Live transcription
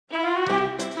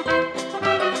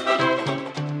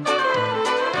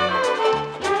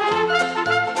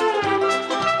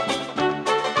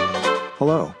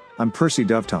I'm Percy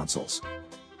Dovetonsils.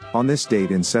 On this date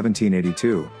in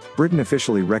 1782, Britain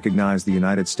officially recognized the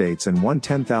United States and won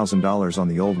 $10,000 on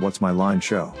the old What's My Line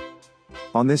show.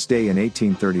 On this day in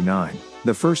 1839,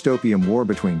 the First Opium War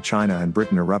between China and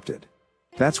Britain erupted.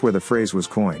 That's where the phrase was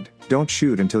coined, "Don't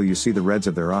shoot until you see the reds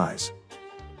of their eyes."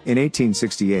 In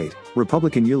 1868,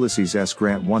 Republican Ulysses S.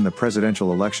 Grant won the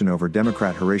presidential election over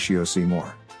Democrat Horatio C.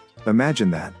 Moore.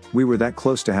 Imagine that, we were that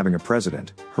close to having a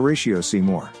president, Horatio C.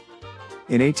 Moore.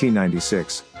 In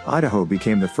 1896, Idaho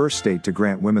became the first state to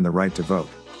grant women the right to vote.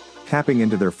 Tapping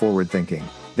into their forward thinking,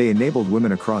 they enabled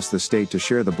women across the state to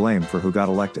share the blame for who got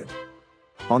elected.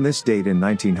 On this date in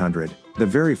 1900, the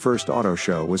very first auto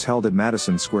show was held at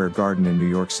Madison Square Garden in New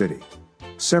York City.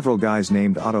 Several guys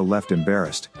named Otto left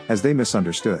embarrassed, as they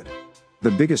misunderstood.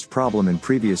 The biggest problem in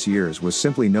previous years was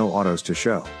simply no autos to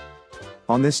show.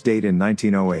 On this date in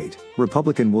 1908,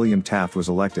 Republican William Taft was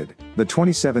elected, the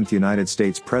 27th United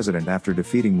States President after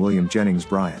defeating William Jennings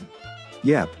Bryan.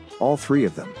 Yep, all three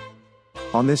of them.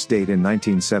 On this date in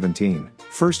 1917,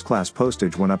 first-class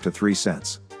postage went up to 3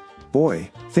 cents. Boy,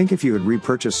 think if you had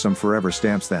repurchased some forever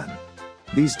stamps then.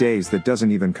 These days that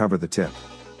doesn't even cover the tip.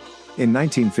 In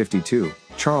 1952,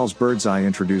 Charles Birdseye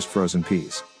introduced frozen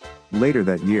peas. Later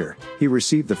that year, he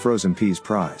received the Frozen Peas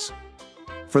Prize.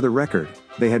 For the record,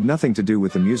 they had nothing to do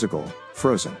with the musical,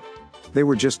 Frozen. They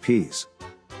were just peas.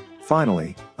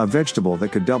 Finally, a vegetable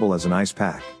that could double as an ice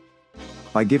pack.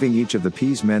 By giving each of the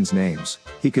peas men's names,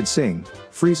 he could sing,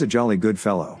 "Freeze a jolly good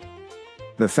fellow."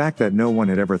 The fact that no one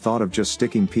had ever thought of just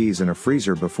sticking peas in a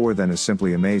freezer before then is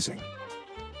simply amazing.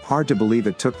 Hard to believe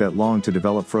it took that long to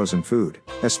develop frozen food,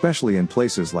 especially in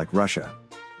places like Russia.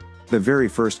 The very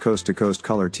first coast-to-coast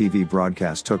color TV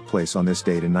broadcast took place on this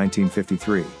date in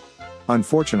 1953.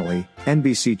 Unfortunately,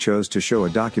 NBC chose to show a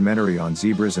documentary on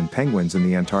zebras and penguins in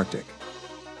the Antarctic.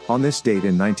 On this date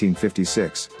in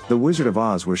 1956, The Wizard of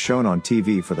Oz was shown on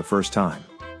TV for the first time.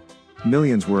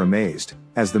 Millions were amazed,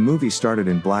 as the movie started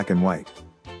in black and white.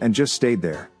 And just stayed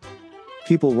there.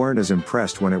 People weren't as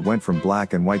impressed when it went from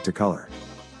black and white to color.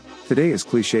 Today is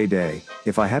Cliché Day,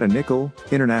 If I Had a Nickel,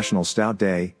 International Stout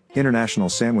Day, International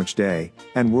Sandwich Day,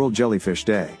 and World Jellyfish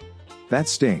Day. That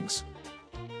stings.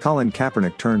 Colin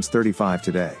Kaepernick turns 35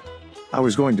 today. I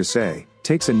was going to say,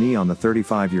 takes a knee on the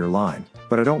 35-year line,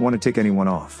 but I don't want to tick anyone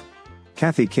off.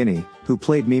 Kathy Kinney, who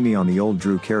played Mimi on the old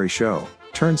Drew Carey show,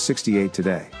 turned 68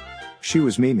 today. She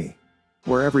was Mimi.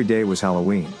 Where every day was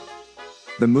Halloween.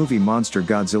 The movie monster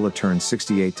Godzilla turned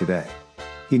 68 today.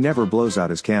 He never blows out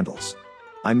his candles.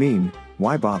 I mean,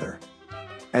 why bother?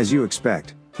 As you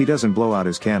expect, he doesn't blow out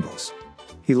his candles.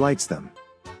 He lights them.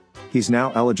 He's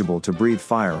now eligible to breathe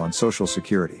fire on Social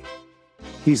Security.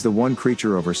 He's the one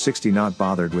creature over 60 not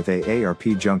bothered with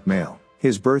AARP junk mail.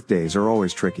 His birthdays are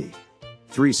always tricky.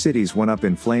 3 cities went up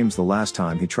in flames the last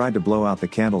time he tried to blow out the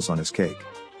candles on his cake.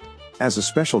 As a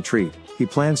special treat, he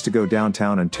plans to go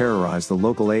downtown and terrorize the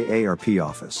local AARP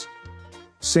office.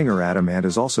 Singer Adam Ant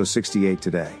is also 68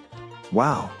 today.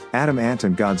 Wow, Adam Ant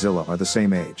and Godzilla are the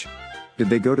same age. Did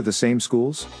they go to the same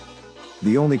schools?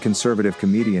 The only conservative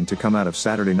comedian to come out of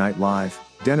Saturday Night Live,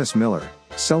 Dennis Miller,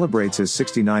 celebrates his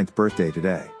 69th birthday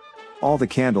today. All the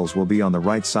candles will be on the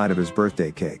right side of his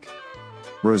birthday cake.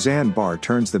 Roseanne Barr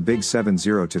turns the big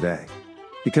 70 today.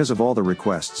 Because of all the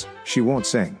requests, she won't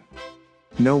sing.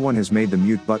 No one has made the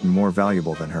mute button more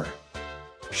valuable than her.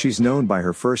 She's known by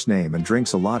her first name and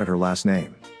drinks a lot at her last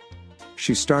name.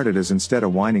 She started as instead a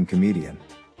whining comedian.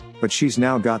 But she's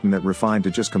now gotten that refined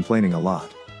to just complaining a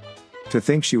lot. To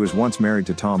think she was once married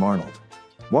to Tom Arnold.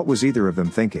 What was either of them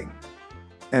thinking?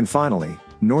 And finally,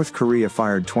 North Korea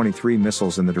fired 23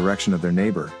 missiles in the direction of their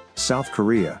neighbor, South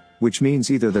Korea, which means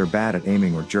either they're bad at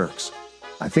aiming or jerks.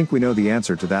 I think we know the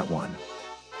answer to that one.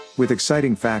 With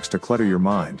exciting facts to clutter your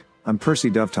mind, I'm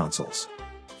Percy Dovetonsils.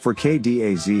 For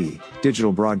KDAZ,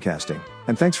 Digital Broadcasting,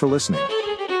 and thanks for listening.